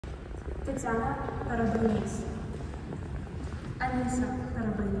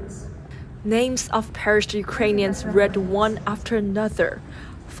Names of perished Ukrainians read one after another,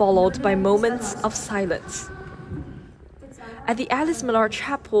 followed by moments of silence. At the Alice Millar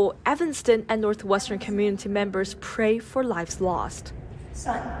Chapel, Evanston and Northwestern community members pray for lives lost.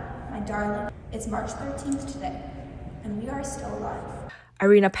 Son, my darling, it's March 13th today, and we are still alive.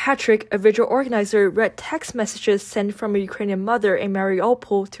 Irina Patrick, a vigil organizer, read text messages sent from a Ukrainian mother in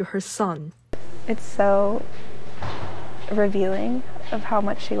Mariupol to her son. It's so revealing of how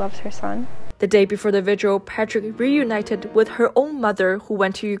much she loves her son. The day before the vigil, Patrick reunited with her own mother who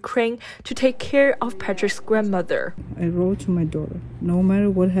went to Ukraine to take care of Patrick's grandmother. I wrote to my daughter, no matter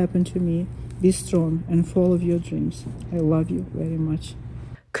what happened to me, be strong and follow your dreams. I love you very much.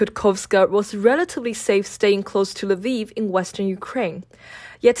 Kutkovska was relatively safe staying close to Lviv in western Ukraine,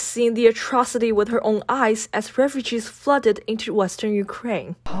 yet seeing the atrocity with her own eyes as refugees flooded into western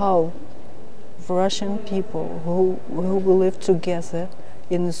Ukraine. How Russian people who live together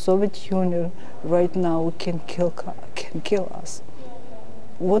in the Soviet Union right now can kill us.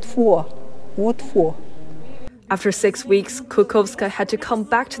 What for? What for? After 6 weeks, Kutkovska had to come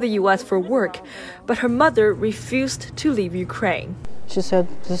back to the U.S. for work, but her mother refused to leave Ukraine. She said,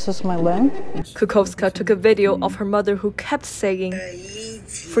 "This is my land." Kutkovska took a video of her mother who kept saying,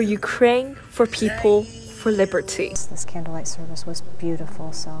 "For Ukraine, for people, for liberty." This candlelight service was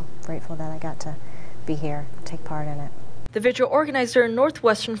beautiful, so grateful that I got to be here, take part in it. The vigil organizer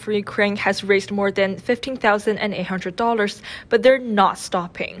Northwestern for Ukraine has raised more than $15,800, but they're not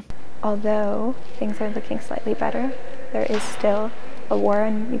stopping. Although things are looking slightly better, there is still a war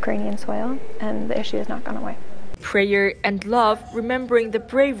on Ukrainian soil, and the issue has not gone away. Prayer and love, remembering the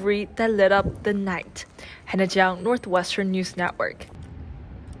bravery that lit up the night. Hannah Jiang, Northwestern News Network.